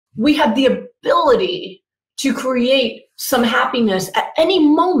we have the ability to create some happiness at any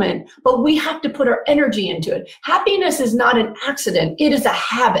moment, but we have to put our energy into it. Happiness is not an accident, it is a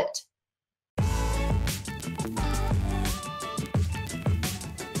habit.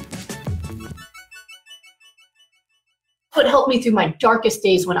 What helped me through my darkest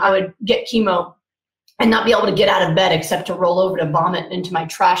days when I would get chemo and not be able to get out of bed except to roll over to vomit into my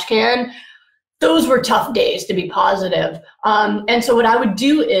trash can. Those were tough days, to be positive. And so what I would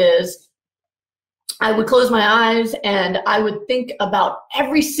do is I would close my eyes and I would think about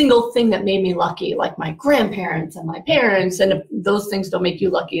every single thing that made me lucky, like my grandparents and my parents. And if those things don't make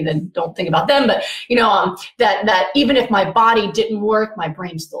you lucky, then don't think about them. But you know, that even if my body didn't work, my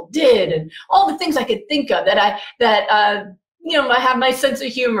brain still did, and all the things I could think of you know, I have my sense of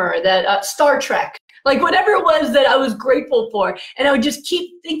humor, that Star Trek, like whatever it was that I was grateful for. And I would just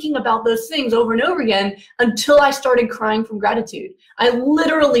keep thinking about those things over and over again until I started crying from gratitude. I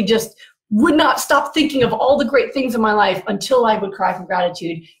literally just would not stop thinking of all the great things in my life until I would cry from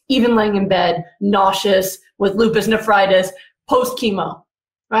gratitude, even laying in bed, nauseous, with lupus nephritis, post-chemo,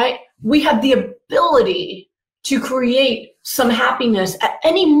 right? We have the ability to create some happiness at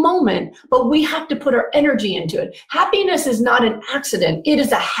any moment, but we have to put our energy into it. Happiness is not an accident, it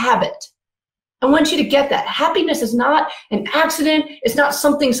is a habit. I want you to get that. Happiness is not an accident. It's not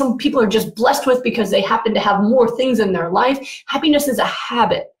something some people are just blessed with because they happen to have more things in their life. Happiness is a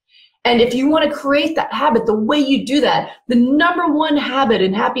habit. And if you want to create that habit, the way you do that, the number one habit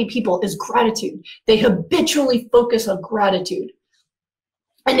in happy people is gratitude. They habitually focus on gratitude.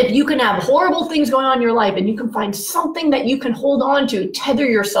 And if you can have horrible things going on in your life and you can find something that you can hold on to, tether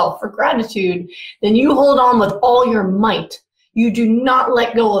yourself for gratitude, then you hold on with all your might. You do not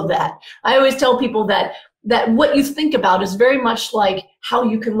let go of that. I always tell people that what you think about is very much like how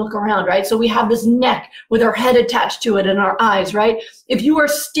you can look around, right? So we have this neck with our head attached to it and our eyes, right? If you are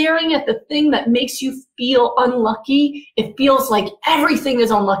staring at the thing that makes you feel unlucky, it feels like everything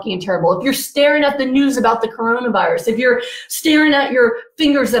is unlucky and terrible. If you're staring at the news about the coronavirus, if you're staring at your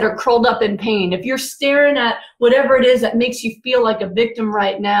fingers that are curled up in pain, if you're staring at whatever it is that makes you feel like a victim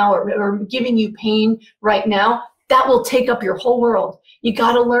right now or giving you pain right now, that will take up your whole world. You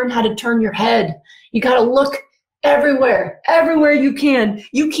got to learn how to turn your head. You got to look everywhere you can.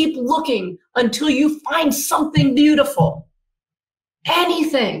 You keep looking until you find something beautiful,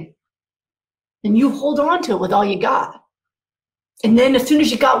 anything, and you hold on to it with all you got. And then as soon as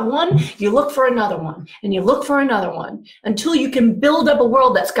you got one, you look for another one, and you look for another one, until you can build up a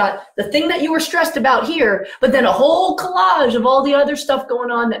world that's got the thing that you were stressed about here, but then a whole collage of all the other stuff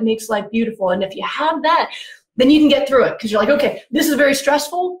going on that makes life beautiful. And if you have that, then you can get through it, because you're like, okay, this is very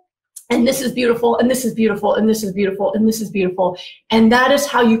stressful, and this is beautiful, and this is beautiful, and this is beautiful, and this is beautiful. And that is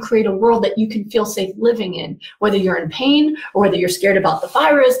how you create a world that you can feel safe living in, whether you're in pain or whether you're scared about the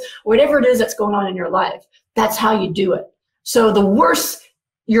virus, or whatever it is that's going on in your life. That's how you do it. So the worse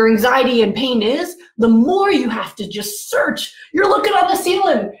your anxiety and pain is, the more you have to just search. You're looking on the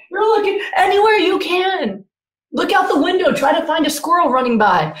ceiling. You're looking anywhere you can. Look out the window. Try to find a squirrel running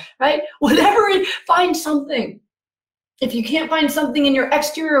by, right? Whatever it, find something. If you can't find something in your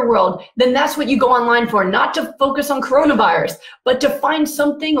exterior world, then that's what you go online for, not to focus on coronavirus, but to find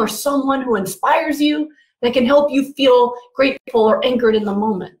something or someone who inspires you that can help you feel grateful or anchored in the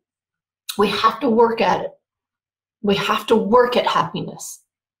moment. We have to work at it. We have to work at happiness.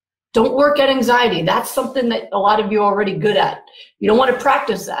 Don't work at anxiety. That's something that a lot of you are already good at. You don't want to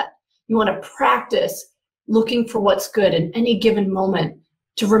practice that. You want to practice looking for what's good in any given moment,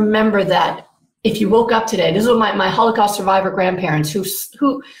 to remember that if you woke up today, this is what my Holocaust survivor grandparents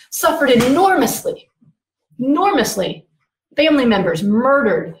who suffered enormously, family members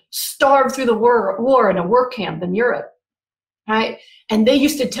murdered, starved through the war in a work camp in Europe, right? And they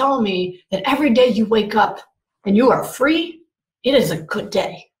used to tell me that every day you wake up and you are free, it is a good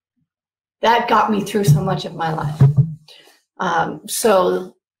day. That got me through so much of my life.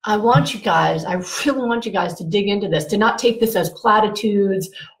 So I want you guys, I really want you guys to dig into this, to not take this as platitudes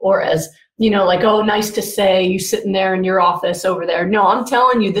or as, you know, like, oh, nice to say, you sitting there in your office over there. No, I'm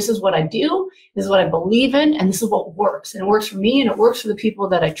telling you, this is what I do, this is what I believe in, and this is what works. And it works for me, and it works for the people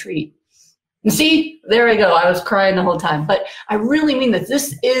that I treat. And see, there I go. I was crying the whole time. But I really mean that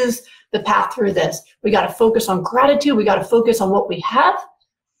this is the path through this. We got to focus on gratitude. We got to focus on what we have.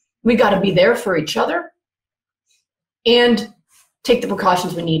 We got to be there for each other and take the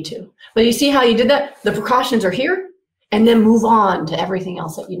precautions we need to. But you see how you did that? The precautions are here, and then move on to everything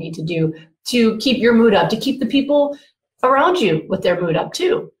else that you need to do to keep your mood up, to keep the people around you with their mood up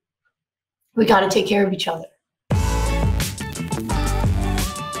too. We got to take care of each other.